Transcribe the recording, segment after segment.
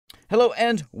Hello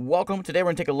and welcome. Today we're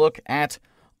going to take a look at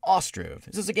Ostriv.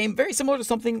 This is a game very similar to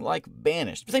something like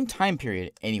Banished. The same time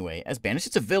period, anyway, as Banished.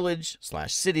 It's a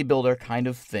village/city builder kind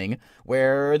of thing,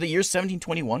 where the year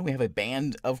 1721, we have a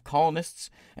band of colonists,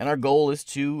 and our goal is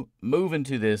to move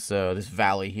into this this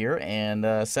valley here and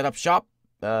set up shop,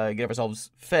 get ourselves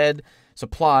fed,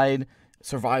 supplied,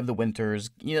 survive the winters,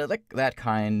 you know, that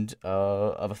kind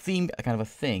of a theme, kind of a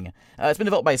thing. It's been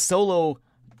developed by Solo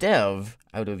Dev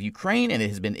out of Ukraine, and it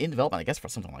has been in development, I guess, for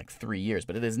something like 3 years.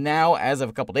 But it is now, as of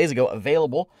a couple days ago,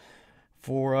 available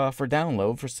for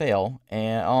download, for sale,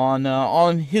 and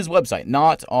on his website,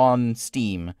 not on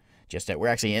Steam just yet. We're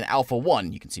actually in Alpha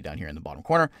 1, you can see down here in the bottom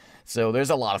corner. So there's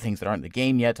a lot of things that aren't in the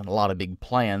game yet, and a lot of big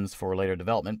plans for later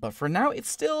development. But for now, it's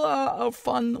still a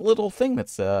fun little thing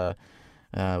that's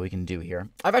we can do here.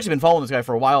 I've actually been following this guy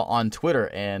for a while on Twitter,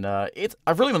 and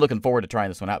I've really been looking forward to trying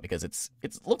this one out because it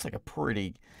looks like a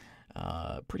pretty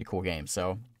cool game.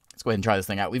 So let's go ahead and try this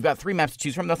thing out. We've got 3 maps to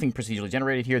choose from. Nothing procedurally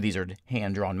generated here. These are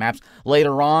hand-drawn maps.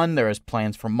 Later on, there is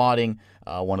plans for modding.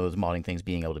 One of those modding things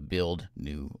being able to build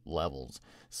new levels.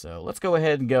 So let's go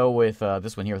ahead and go with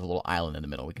this one here with a little island in the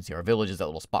middle. We can see our village is that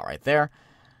little spot right there.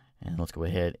 And let's go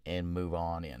ahead and move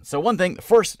on in. So the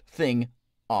first thing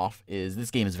off is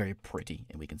this game is very pretty,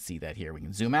 and we can see that here. We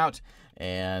can zoom out,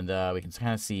 and we can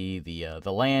kind of see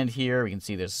the land here. We can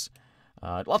see there's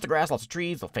lots of grass, lots of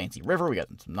trees, a fancy river. We got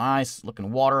some nice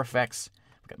looking water effects.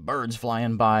 We got birds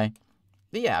flying by.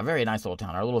 But yeah, very nice little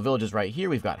town. Our little village is right here.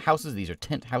 We've got houses. These are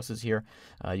tent houses here.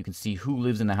 You can see who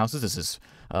lives in the houses. This is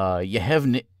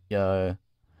Yevgeny,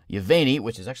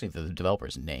 which is actually the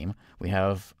developer's name. We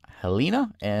have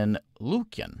Helena and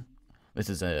Lukian. This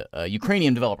is a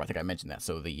Ukrainian developer. I think I mentioned that.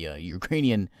 So the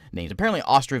Ukrainian names. Apparently,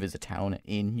 Ostriv is a town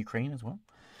in Ukraine as well.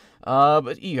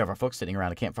 But you have our folks sitting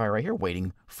around a campfire right here,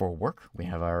 waiting for work. We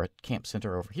have our camp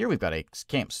center over here. We've got a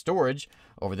camp storage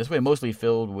over this way, mostly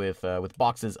filled with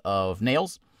boxes of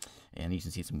nails. And you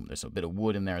can see there's a bit of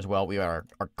wood in there as well. We got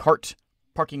our cart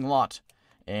parking lot,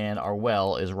 and our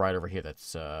well is right over here.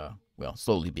 That's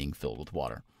slowly being filled with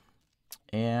water.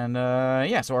 And,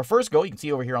 yeah, so our first goal, you can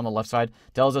see over here on the left side,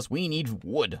 tells us we need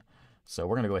wood. So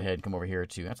we're going to go ahead and come over here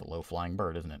to, that's a low-flying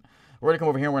bird, isn't it? We're going to come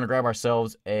over here and we're going to grab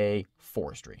ourselves a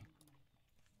forestry.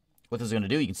 What this is going to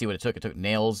do, you can see what it took. It took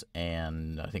nails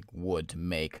and, I think, wood to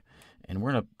make. And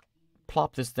we're going to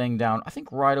plop this thing down, I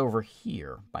think right over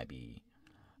here might be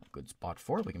a good spot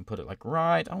for it. We can put it like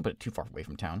right, I don't put it too far away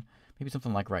from town. Maybe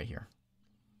something like right here.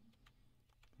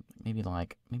 Maybe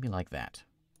like that.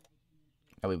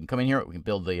 That way we can come in here, we can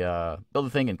build the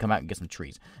thing and come out and get some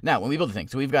trees. Now, when we build the thing,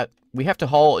 so we have to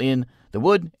haul in the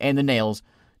wood and the nails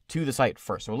to the site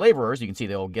first. So laborers, you can see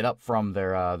they'll get up from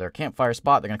their campfire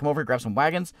spot. They're going to come over here, grab some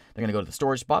wagons. They're going to go to the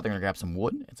storage spot. They're going to grab some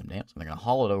wood and some nails. And they're going to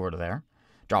haul it over to there,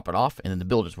 drop it off, and then the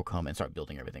builders will come and start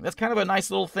building everything. That's kind of a nice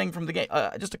little thing from the game.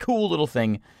 Just a cool little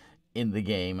thing in the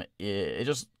game.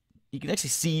 You can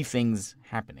actually see things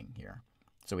happening here.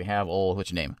 So we have,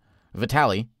 what's your name?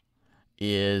 Vitaly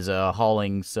is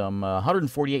hauling some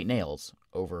 148 nails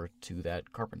over to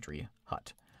that carpentry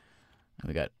hut. And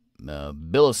we got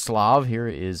Biloslav here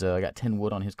is got 10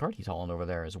 wood on his cart. He's hauling over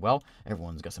there as well.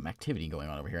 Everyone's got some activity going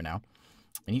on over here now.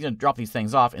 And he's going to drop these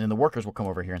things off, and then the workers will come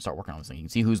over here and start working on this thing. You can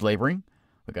see who's laboring.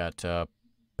 We got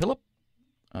Pilip,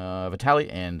 Vitaly,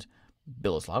 and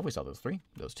Biloslav. We saw those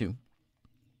two.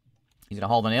 He's going to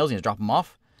haul the nails. He's going to drop them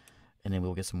off, and then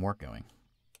we'll get some work going.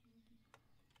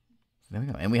 There we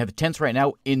go. And we have the tents right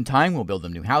now in time. We'll build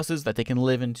them new houses that they can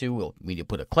live into. We need to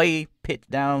put a clay pit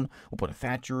down. We'll put a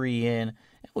thatchery in. And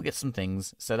we'll get some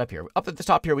things set up here. Up at the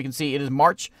top here, we can see it is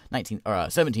March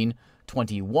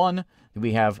 1721.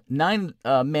 We have 9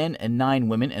 men and 9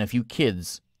 women and a few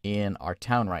kids in our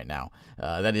town right now.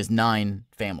 That is 9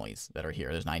 families that are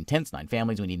here. There's 9 tents, 9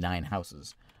 families. We need 9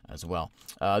 houses as well.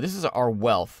 This is our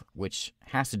wealth, which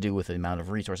has to do with the amount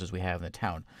of resources we have in the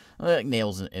town. Like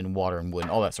nails and water and wood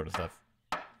and all that sort of stuff.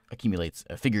 Accumulates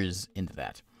figures into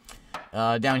that.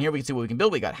 Down here we can see what we can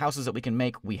build. We got houses that we can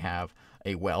make. We have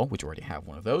a well, which we already have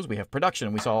one of those. We have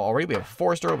production. We saw already. We have a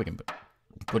forester. We can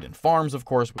put in farms, of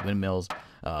course, with windmills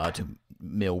to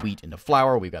mill wheat into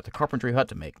flour. We've got the carpentry hut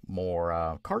to make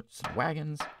more carts and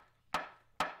wagons.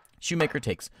 Shoemaker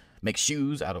makes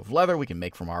shoes out of leather. We can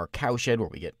make from our cow shed where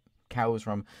we get cows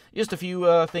from. Just a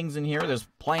few things in here. There's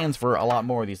plans for a lot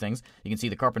more of these things. You can see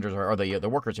the carpenters or the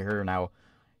workers are here now,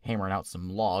 hammering out some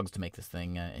logs to make this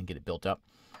thing and get it built up.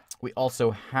 We also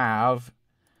have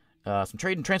some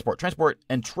trade and transport. Transport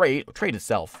and trade. Trade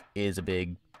itself is a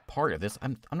big part of this.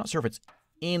 I'm not sure if it's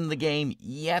in the game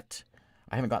yet.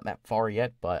 I haven't gotten that far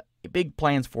yet, but big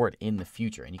plans for it in the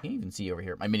future. And you can even see over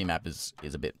here, my mini-map is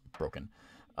a bit broken.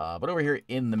 But over here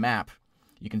in the map,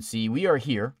 you can see we are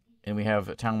here, and we have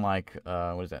a town like,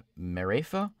 what is that,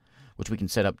 Merefa, which we can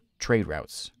set up trade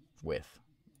routes with.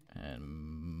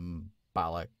 And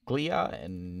Balaglia,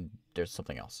 and there's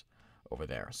something else over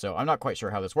there. So I'm not quite sure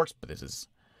how this works, but this is,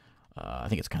 I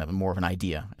think it's kind of more of an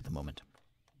idea at the moment.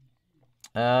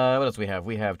 What else do we have?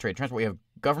 We have trade and transport. We have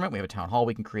government. We have a town hall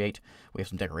we can create. We have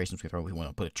some decorations we throw. If we want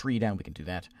to put a tree down, we can do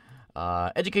that.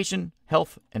 Education,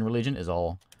 health, and religion is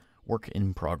all work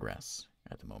in progress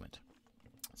at the moment.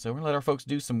 So we're going to let our folks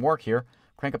do some work here.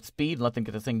 Crank up the speed and let them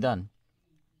get the thing done.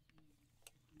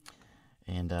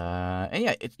 And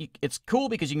yeah, it's cool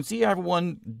because you can see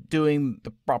everyone doing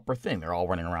the proper thing. They're all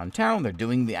running around town. They're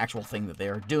doing the actual thing that they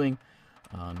are doing.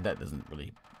 That doesn't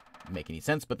really make any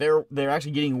sense, but they're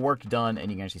actually getting work done,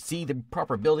 and you can actually see the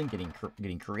proper building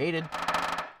getting created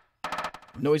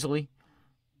noisily.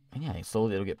 And yeah,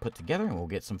 slowly it'll get put together, and we'll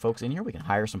get some folks in here. We can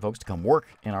hire some folks to come work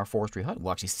in our forestry hut.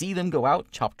 We'll actually see them go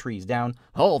out, chop trees down,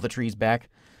 haul the trees back,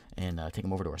 and take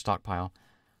them over to our stockpile.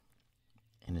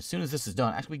 And as soon as this is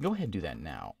done, actually, we can go ahead and do that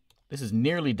now. This is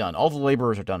nearly done. All the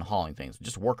laborers are done hauling things.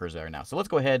 Just workers there now. So let's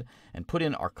go ahead and put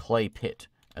in our clay pit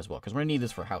as well, because we're going to need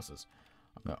this for houses.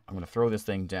 I'm going to throw this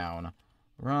thing down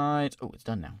right... Oh, it's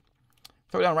done now.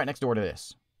 Throw it down right next door to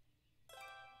this.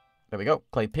 There we go.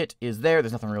 Clay pit is there.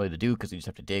 There's nothing really to do because you just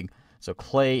have to dig. So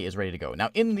clay is ready to go. Now,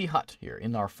 in the hut here,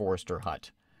 in our forester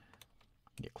hut.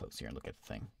 Get close here and look at the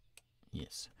thing.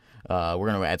 Yes. We're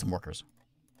going to add some workers.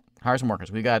 Hire some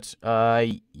workers. We got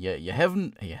Yeveni.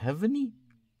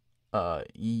 I'll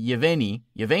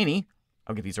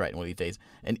get these right one of these days.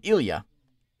 And Ilya.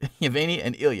 Yeveni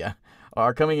and Ilya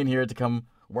are coming in here to come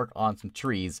work on some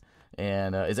trees.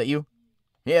 And is that you?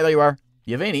 Yeah, there you are.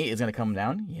 Yeveni is going to come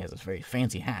down. He has a very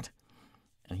fancy hat.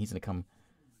 And he's going to come,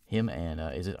 him and,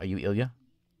 are you Ilya?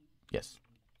 Yes.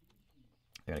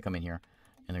 They're going to come in here,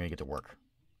 and they're going to get to work.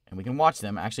 And we can watch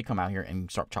them actually come out here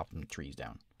and start chopping the trees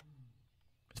down.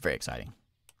 It's very exciting.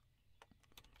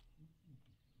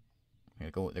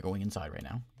 They're going inside right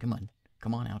now. Come on.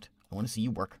 Come on out. I want to see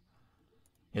you work.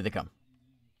 Here they come.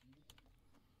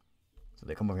 So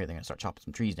they come over here. They're going to start chopping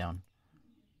some trees down.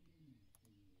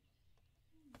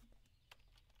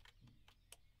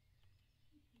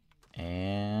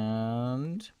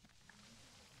 And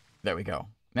there we go.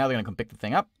 Now they're going to come pick the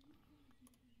thing up.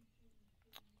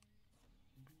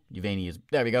 Yeveni is...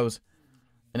 There he goes.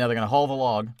 And now they're going to haul the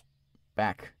log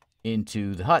back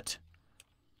into the hut.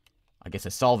 I guess I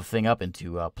saw the thing up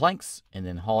into planks and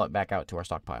then haul it back out to our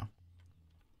stockpile.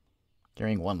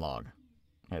 Carrying one log.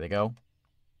 There they go.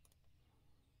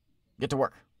 Get to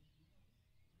work.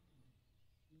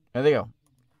 There they go.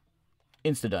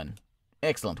 Insta-done.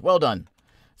 Excellent. Well done.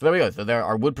 So there we go. So there,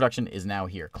 our wood production is now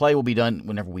here. Clay will be done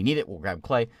whenever we need it. We'll grab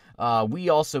clay. We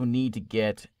also need to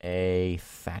get a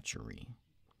thatchery.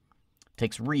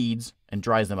 Takes reeds and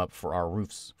dries them up for our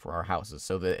roofs, for our houses.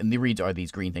 So and the reeds are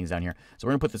these green things down here. So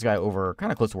we're going to put this guy over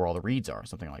kind of close to where all the reeds are.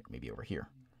 Something like maybe over here.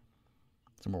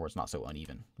 Somewhere where it's not so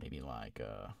uneven. Maybe like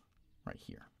right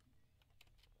here.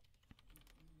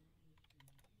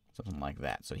 Something like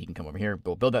that. So he can come over here,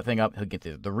 go build that thing up. He'll get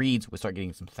the reeds. We'll start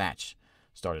getting some thatch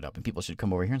started up. And people should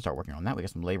come over here and start working on that. We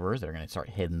got some laborers that are going to start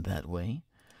heading that way.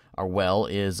 Our well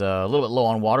is a little bit low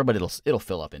on water, but it'll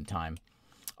fill up in time.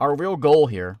 Our real goal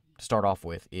here to start off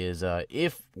with is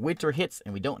if winter hits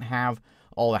and we don't have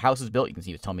all the houses built, you can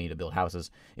see it's telling me to build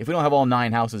houses. If we don't have all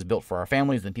 9 houses built for our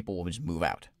families, then people will just move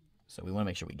out. So we want to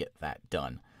make sure we get that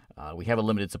done. We have a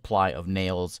limited supply of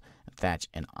nails, thatch,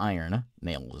 and iron.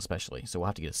 Nails especially. So we'll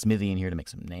have to get a smithy in here to make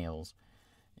some nails.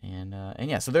 And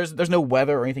yeah, so there's no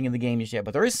weather or anything in the game just yet,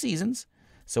 but there is seasons.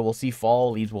 So we'll see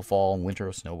fall, leaves will fall, and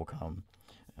winter, snow will come.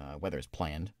 Weather is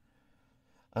planned.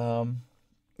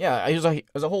 Yeah, there's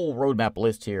a whole roadmap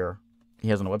list here he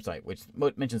has on the website, which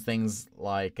mentions things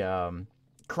like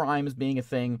crimes being a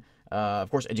thing, of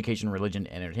course, education, religion,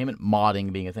 and entertainment,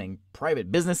 modding being a thing,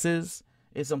 private businesses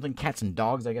is something, cats and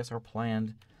dogs, I guess, are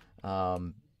planned,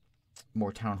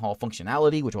 more town hall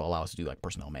functionality, which will allow us to do like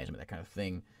personnel management, that kind of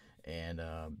thing, and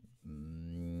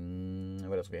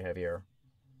what else do we have here?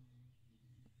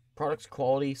 Products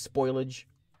quality, spoilage,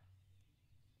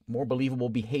 more believable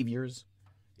behaviors,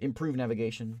 improved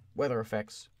navigation, weather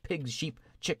effects, pigs, sheep,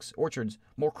 chicks, orchards,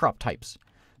 more crop types.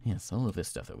 Yes, all of this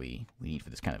stuff that we need for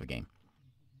this kind of a game.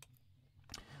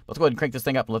 Let's go ahead and crank this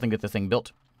thing up and let them get this thing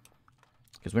built.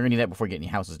 Because we're going to need that before we get any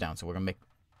houses down. So we're going to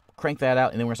crank that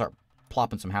out, and then we're going to start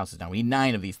plopping some houses down. We need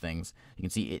 9 of these things. You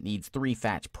can see it needs 3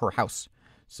 thatch per house.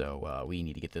 So we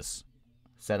need to get this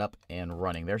set up and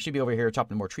running. There should be over here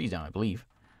chopping more trees down, I believe.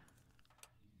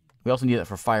 We also need that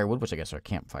for firewood, which I guess our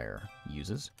campfire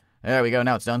uses. There we go.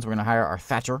 Now it's done. So we're going to hire our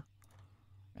thatcher.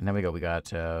 And there we go. We got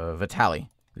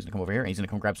Vitali He's gonna come over here and he's gonna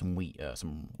come grab some wheat,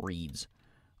 some reeds.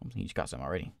 He's got some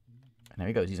already. And there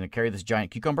he goes. He's gonna carry this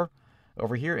giant cucumber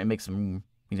over here and make some.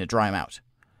 He's gonna dry them out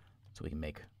so we can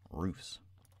make roofs.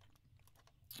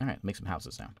 All right, make some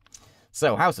houses now.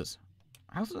 So houses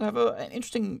have an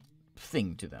interesting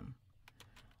thing to them.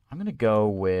 I'm gonna go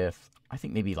with. I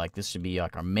think maybe like this should be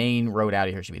like our main road out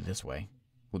of here should be this way.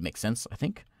 Would make sense, I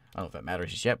think. I don't know if that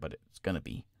matters just yet, but it's gonna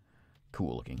be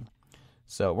cool looking.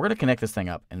 So we're gonna connect this thing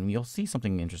up, and you'll see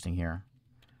something interesting here.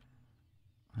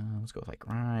 Let's go with like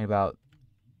right about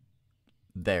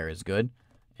there is good.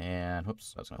 And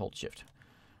whoops, I was gonna hold shift.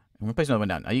 And we're placing another one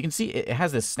down. Now you can see it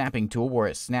has this snapping tool where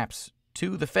it snaps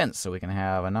to the fence, so we can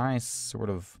have a nice sort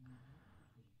of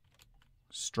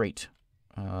straight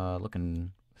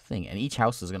looking thing. And each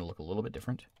house is gonna look a little bit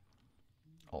different.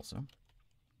 Also,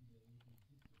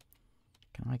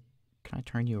 can I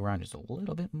turn you around just a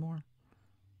little bit more?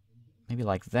 Maybe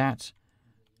like that.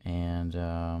 And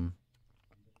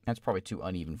that's probably too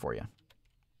uneven for you.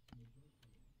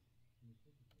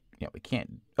 Yeah, we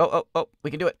can't. Oh,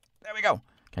 we can do it. There we go.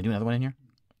 Can I do another one in here?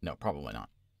 No, probably not.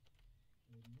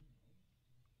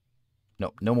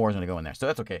 No, no more is going to go in there. So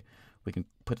that's okay. We can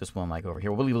put this one like over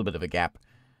here. We'll leave a little bit of a gap.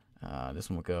 This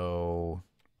one will go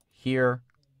here.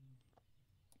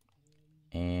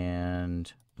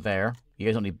 And there. You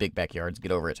guys don't need big backyards.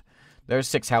 Get over it. There's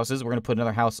 6 houses. We're going to put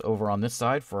another house over on this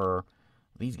side for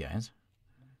these guys.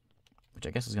 Which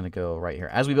I guess is going to go right here.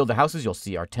 As we build the houses, you'll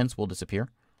see our tents will disappear.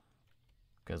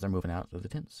 Because they're moving out of the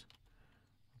tents.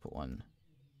 Put one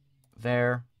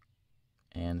there.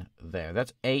 And there.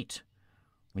 That's 8.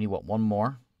 We need, what, one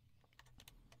more?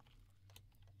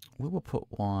 We will put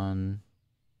one...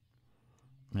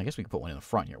 I guess we can put one in the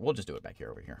front here. We'll just do it back here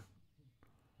over here.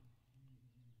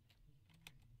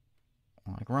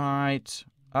 Like right...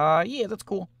 yeah, that's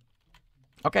cool.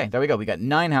 Okay, there we go. We got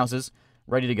 9 houses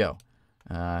ready to go.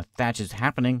 Thatch is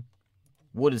happening.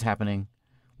 Wood is happening.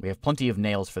 We have plenty of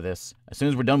nails for this. As soon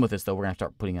as we're done with this, though, we're going to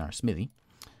start putting in our smithy.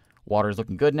 Water is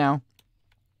looking good now.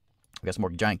 We got some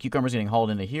more giant cucumbers getting hauled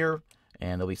into here,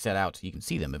 and they'll be set out. You can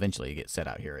see them eventually get set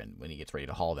out here, and when he gets ready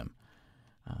to haul them.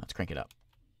 Let's crank it up.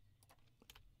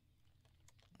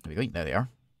 There we go. There they are.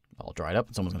 All dried up,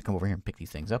 and someone's going to come over here and pick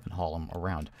these things up and haul them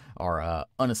around. Our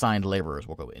unassigned laborers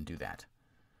will go and do that.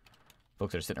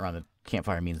 Folks that are sitting around the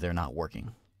campfire means they're not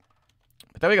working.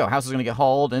 But there we go. House is going to get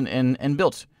hauled and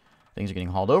built. Things are getting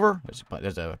hauled over.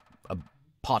 There's a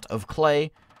pot of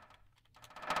clay.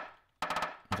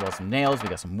 As well as some nails. We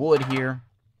got some wood here.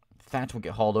 Thatch will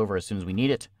get hauled over as soon as we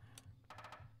need it.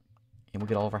 And we'll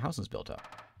get all of our houses built up.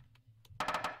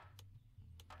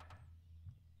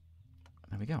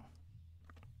 There we go.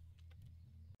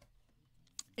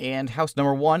 And house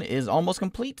number 1 is almost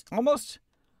complete. Almost.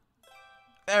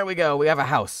 There we go. We have a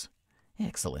house.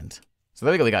 Excellent. So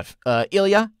there we go. We got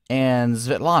Ilya and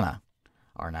Svetlana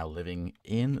are now living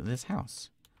in this house.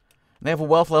 And they have a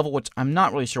wealth level, which I'm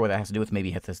not really sure what that has to do with.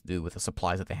 Maybe it has to do with the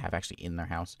supplies that they have actually in their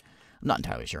house. I'm not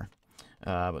entirely sure.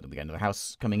 But we got another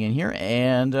house coming in here.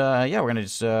 And yeah, we're going to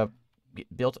just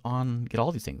get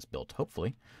all these things built,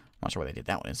 hopefully. I'm not sure why they did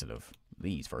that one instead of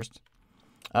these first.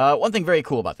 One thing very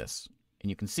cool about this. And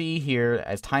you can see here,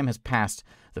 as time has passed,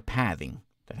 the pathing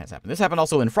that has happened. This happened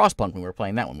also in Frostpunk when we were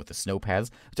playing that one with the snow paths.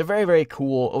 It's a very, very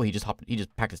cool... Oh, he just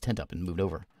packed his tent up and moved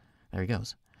over. There he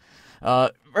goes.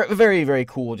 Very, very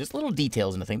cool. Just little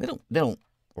details in the thing. They don't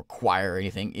require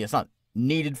anything. It's not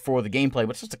needed for the gameplay,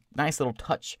 but it's just a nice little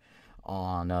touch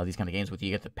on these kind of games with you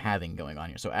get the pathing going on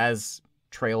here. So as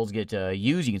trails get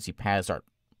used, you can see paths start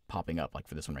popping up, like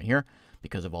for this one right here.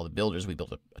 Because of all the builders, we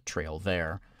built a trail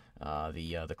there.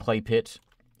 The clay pit.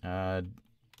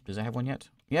 Does it have one yet?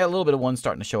 Yeah, a little bit of one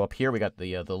starting to show up here. We got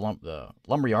the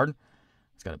lumberyard.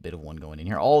 It's got a bit of one going in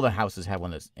here. All the houses have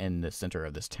one that's in the center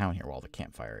of this town here, where all the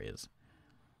campfire is.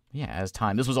 Yeah, as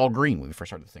time, this was all green when we first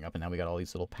started the thing up, and now we got all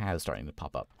these little paths starting to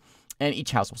pop up. And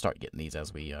each house will start getting these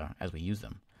as we use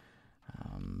them.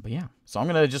 But yeah, so I'm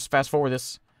gonna just fast forward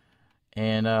this,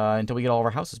 and until we get all of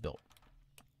our houses built.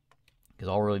 Because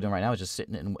all we're really doing right now is just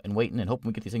sitting and waiting and hoping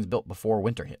we get these things built before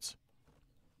winter hits.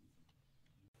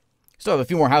 Still have a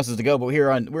few more houses to go, but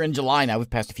we're in July now. We've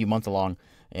passed a few months along,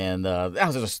 and the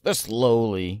houses they're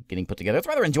slowly getting put together. It's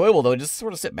rather enjoyable though, just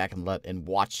sort of sit back and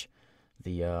watch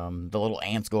the little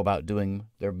ants go about doing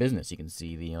their business. You can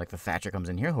see the Thatcher comes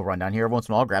in here. He'll run down here every once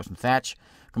in a while, grab some thatch,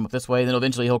 come up this way, then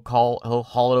eventually he'll haul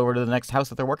it over to the next house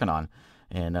that they're working on.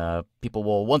 And people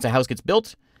will, once a house gets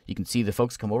built, you can see the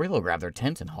folks come over. They'll grab their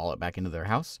tent and haul it back into their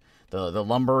house. The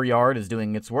lumber yard is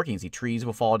doing its work. You can see trees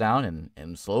will fall down,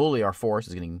 and slowly our forest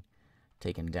is getting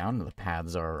taken down. And the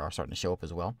paths are starting to show up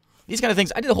as well. these kind of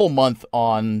things, I did a whole month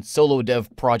on solo dev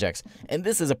projects, and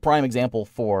this is a prime example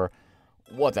for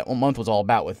what that 1 month was all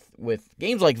about with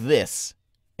games like this,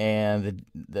 and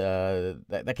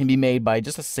that can be made by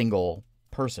just a single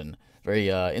person. Very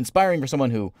inspiring for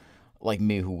someone who, like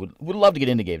me, who would love to get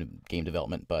into game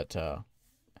development, but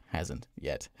hasn't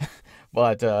yet.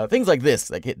 But things like this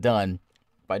that get done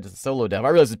by just a solo dev. I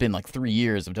realize it's been like 3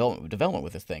 years of development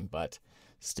with this thing, but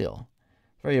still,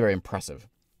 very, very impressive.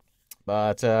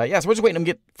 But yeah, so we're just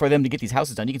waiting for them to get these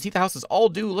houses done. You can see the houses all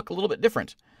do look a little bit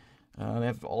different. They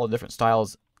have all the different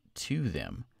styles to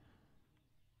them.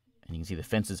 And you can see the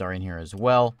fences are in here as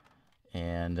well.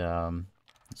 And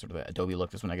sort of an adobe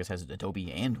look. This one, I guess, has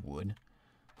adobe and wood.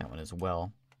 That one as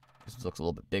well. This looks a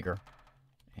little bit bigger.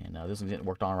 And this one's getting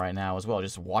worked on right now as well.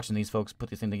 Just watching these folks put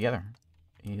this thing together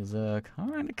is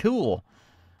kind of cool.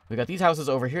 We got these houses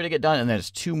over here to get done, and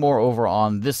there's 2 more over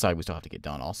on this side we still have to get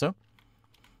done also.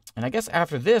 And I guess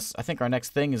after this, I think our next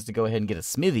thing is to go ahead and get a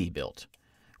smithy built,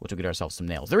 which will get ourselves some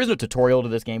nails. There is no tutorial to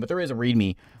this game, but there is a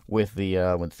README with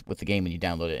the game when you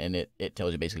download it, and it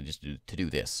tells you basically just to do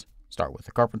this. Start with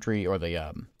the carpentry or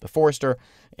the forester,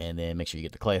 and then make sure you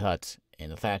get the clay hut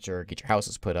and the thatcher, get your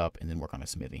houses put up, and then work on a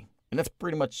smithy. And that's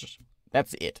pretty much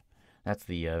it. That's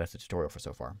the tutorial for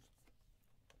so far.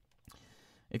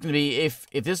 It's gonna be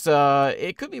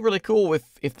it could be really cool if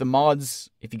you get the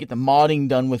modding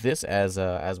done with this as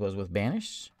was with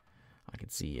Banished. I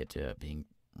could see it being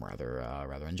rather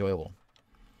enjoyable.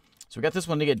 So we got this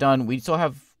one to get done. We still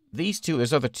have these 2.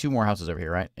 There's other 2 more houses over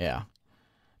here, right? Yeah.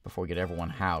 Before we get everyone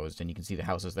housed, and you can see the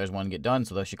houses. There's one to get done,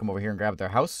 so they should come over here and grab their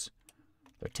house,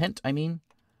 their tent. I mean,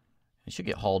 it should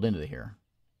get hauled into here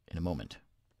in a moment.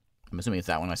 I'm assuming it's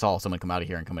that one. I saw someone come out of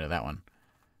here and come into that one.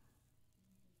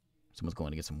 Someone's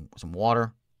going to get some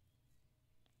water.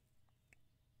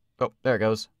 Oh, there it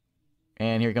goes.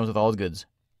 And here he comes with all his goods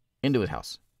into his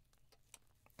house.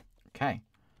 Okay.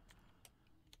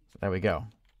 So there we go.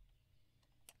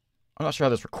 I'm not sure how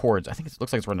this records. I think it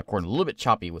looks like it's recording a little bit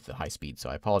choppy with the high speed, so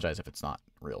I apologize if it's not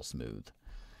real smooth.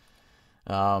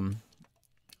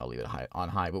 I'll leave it on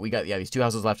high. But we got, these 2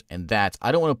 houses left, and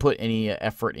I don't want to put any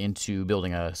effort into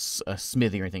building a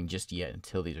smithy or anything just yet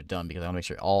until these are done, because I want to make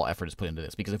sure all effort is put into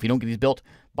this. Because if we don't get these built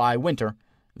by winter,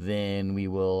 then we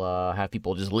will have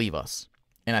people just leave us.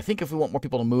 And I think if we want more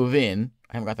people to move in,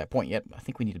 I haven't got that point yet, but I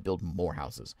think we need to build more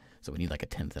houses. So we need like a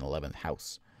 10th and 11th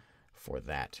house for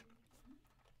that.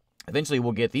 Eventually,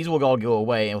 these will all go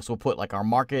away, and so we'll put like our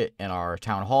market and our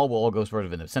town hall will all go sort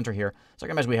of in the center here. So I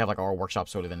can imagine we have like our workshop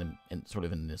sort of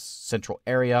in this central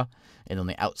area, and on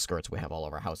the outskirts we have all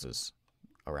of our houses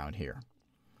around here.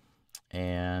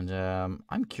 And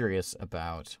I'm curious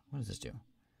about, what does this do?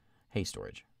 Hay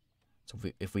storage. So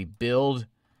if we build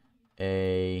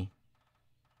a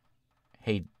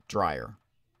hay dryer,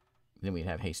 then we'd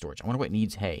have hay storage. I wonder what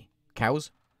needs hay. Cows?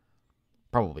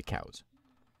 Probably cows.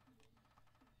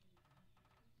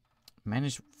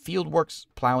 Manage field works,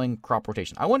 plowing, crop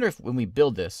rotation. I wonder if when we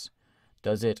build this,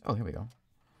 does it... Oh, here we go.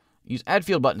 Use add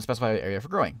field button to specify the area for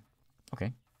growing.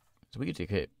 Okay. So we get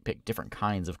to pick different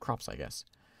kinds of crops, I guess.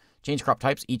 Change crop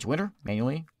types each winter,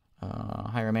 manually.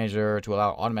 Hire a manager to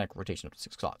allow automatic rotation up to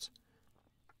 6 slots.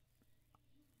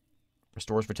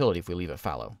 Restores fertility if we leave it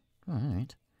fallow. All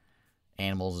right.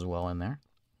 Animals as well in there.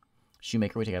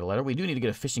 Shoemaker, we take out a letter. We do need to get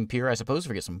a fishing pier, I suppose, if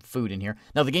we get some food in here.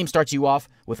 Now, the game starts you off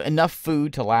with enough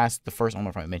food to last the first... I don't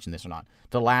know if I mentioned this or not.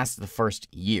 To last the first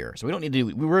year. So we don't need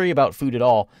to worry about food at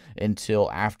all until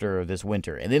after this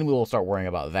winter. And then we will start worrying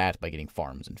about that by getting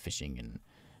farms and fishing and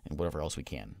whatever else we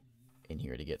can in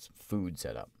here to get some food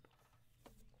set up.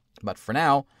 But for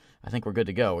now, I think we're good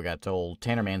to go. We got old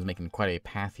Tanner Man's making quite a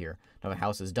path here. Now the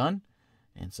house is done.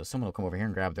 And so someone will come over here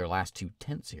and grab their last 2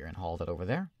 tents here and haul that over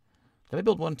there. Did I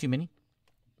build one too many?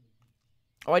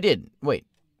 Oh, I did. Wait.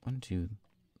 1, 2,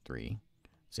 3,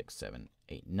 6, 7,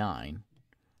 8, 9.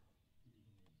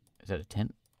 Is that a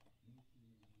tent?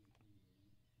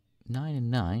 9 and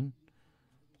 9.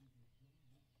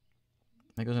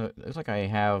 That goes. It looks like I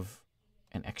have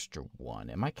an extra 1.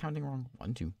 Am I counting wrong?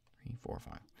 1, 2, 3, 4,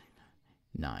 5,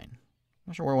 9. I'm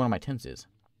not sure where one of my tents is.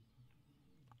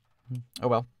 Oh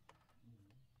well.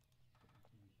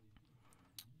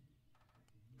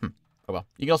 Oh well.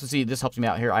 You can also see this helps me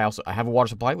out here. I have a water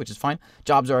supply, which is fine.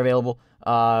 Jobs are available.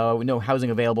 No housing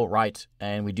available, right?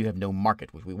 And we do have no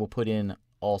market, which we will put in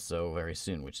also very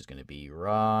soon, which is going to be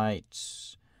right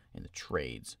in the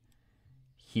trades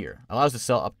here. Allows us to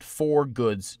sell up to 4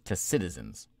 goods to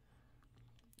citizens.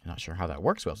 I'm not sure how that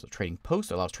works. We also have a trading post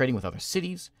that allows trading with other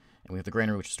cities, and we have the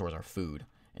granary, which stores our food,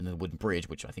 and the wooden bridge,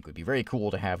 which I think would be very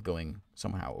cool to have going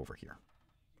somehow over here.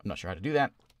 I'm not sure how to do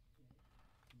that,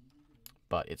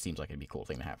 but it seems like it'd be a cool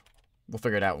thing to have. We'll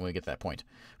figure it out when we get to that point.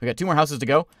 We got 2 more houses to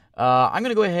go. I'm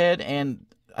going to go ahead and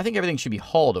I think everything should be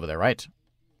hauled over there, right?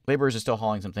 Laborers are still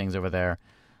hauling some things over there.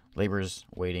 Laborers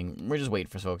waiting. We're just waiting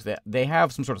for folks. They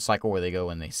have some sort of cycle where they go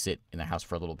and they sit in their house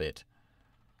for a little bit.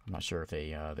 I'm not sure if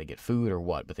they get food or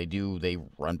what, but they do. They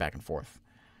run back and forth.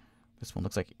 This one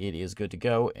looks like it is good to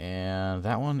go, and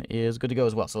that one is good to go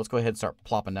as well. So let's go ahead and start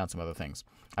plopping down some other things.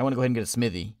 I want to go ahead and get a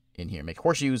smithy in here. Make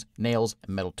horseshoes, nails,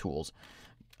 and metal tools.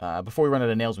 Before we run out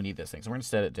of nails, we need this thing. So we're going to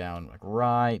set it down like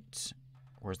right...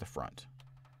 Where's the front?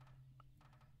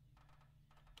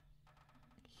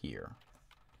 Here.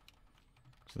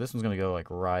 So this one's going to go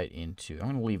like right into... I'm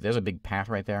going to leave... There's a big path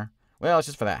right there. Well, it's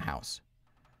just for that house.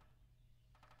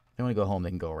 They want to go home, they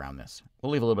can go around this.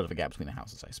 We'll leave a little bit of a gap between the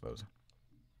houses, I suppose.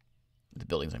 The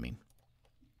buildings, I mean.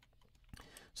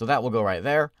 So that will go right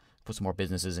there. Put some more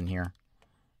businesses in here.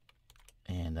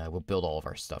 And we'll build all of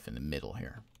our stuff in the middle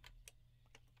here.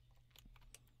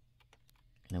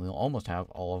 And then we'll almost have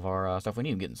all of our stuff we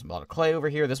need. I'm getting a lot of clay over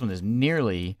here. This one is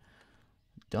nearly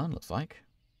done, looks like.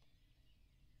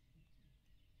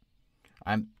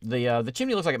 The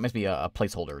chimney looks like it must be a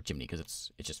placeholder chimney because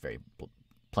it's just very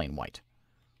plain white.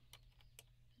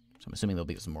 So I'm assuming there'll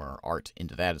be some more art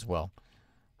into that as well.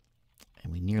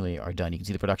 And we nearly are done. You can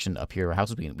see the production up here. Our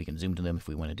houses, we can zoom to them if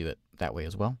we want to do it that way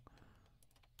as well.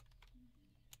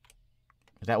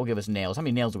 That will give us nails. How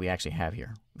many nails do we actually have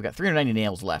here? We've got 390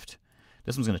 nails left.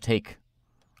 This one's going to take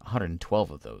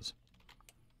 112 of those.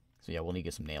 So yeah, we'll need to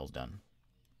get some nails done.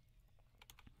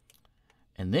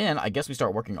 And then I guess we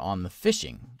start working on the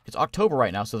fishing. It's October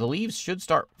right now, so the leaves should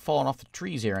start falling off the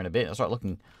trees here in a bit. It'll start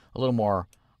looking a little more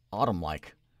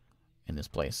autumn-like in this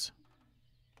place.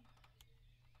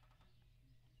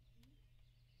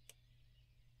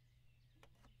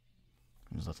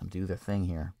 Just let them do their thing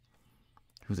here.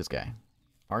 Who's this guy?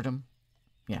 Artem?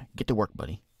 Yeah, get to work,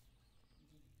 buddy.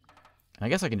 And I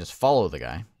guess I can just follow the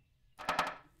guy.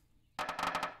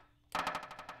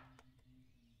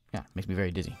 Yeah, makes me very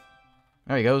dizzy.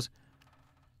 There he goes.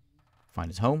 Find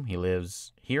his home. He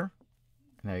lives here.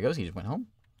 And there he goes. He just went home.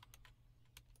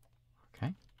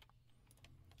 Okay.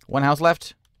 1 house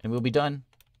left, and we'll be done.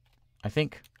 I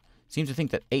think. Seems to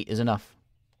think that 8 is enough.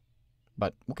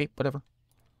 But, okay, whatever.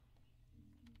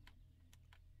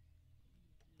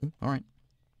 Alright.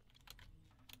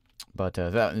 But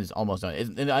that is almost done.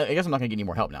 And I guess I'm not going to get any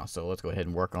more help now, so let's go ahead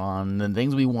and work on the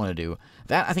things we want to do.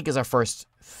 That, I think, is our first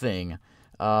thing.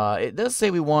 It does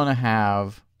say we want to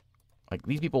have... Like,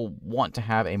 these people want to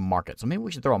have a market, so maybe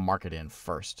we should throw a market in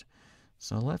first.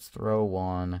 So let's throw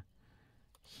one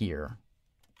here.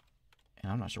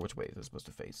 And I'm not sure which way this is supposed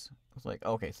to face. It's like,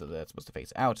 okay, so that's supposed to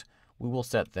face out. We will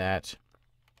set that...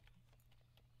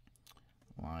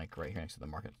 like right here next to the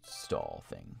market stall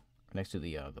thing. Next to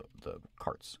the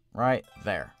carts. Right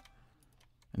there.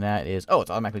 And that is... Oh, it's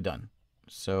automatically done.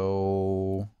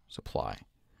 So... Supply.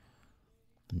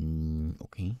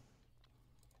 Okay.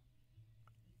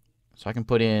 So I can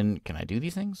put in... Can I do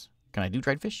these things? Can I do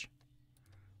dried fish?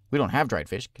 We don't have dried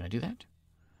fish. Can I do that?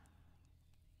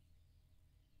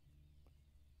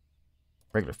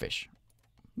 Regular fish.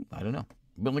 I don't know.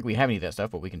 I don't think we have any of that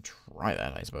stuff, but we can try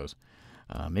that, I suppose.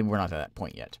 Maybe we're not at that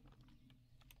point yet.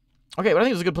 Okay, but I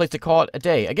think it's a good place to call it a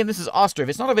day. Again, this is Ostriv.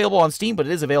 It's not available on Steam, but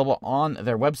it is available on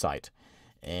their website.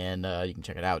 And you can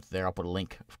check it out there. I'll put a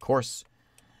link, of course.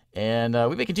 And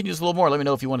we may continue this a little more. Let me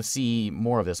know if you want to see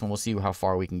more of this, and we'll see how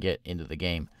far we can get into the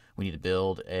game. We need to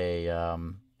build a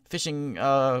fishing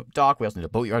dock. We also need a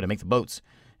boatyard to make the boats.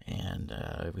 And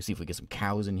we see if we get some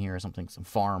cows in here or something, some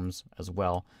farms as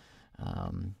well.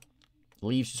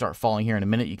 Leaves should start falling here in a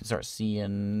minute. You can start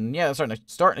seeing, yeah, it's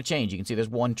starting to change. You can see there's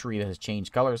one tree that has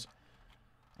changed colors.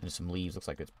 And there's some leaves. Looks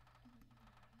like it's...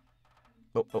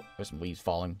 Oh, there's some leaves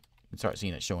falling. You can start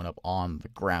seeing it showing up on the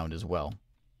ground as well.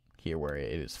 Here where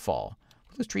it is fall.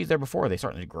 Look, those trees there before, are they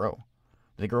starting to grow?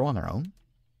 Do they grow on their own?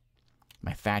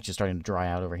 My thatch is starting to dry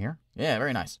out over here. Yeah,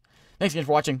 very nice. Thanks again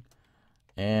for watching.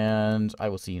 And I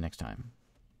will see you next time.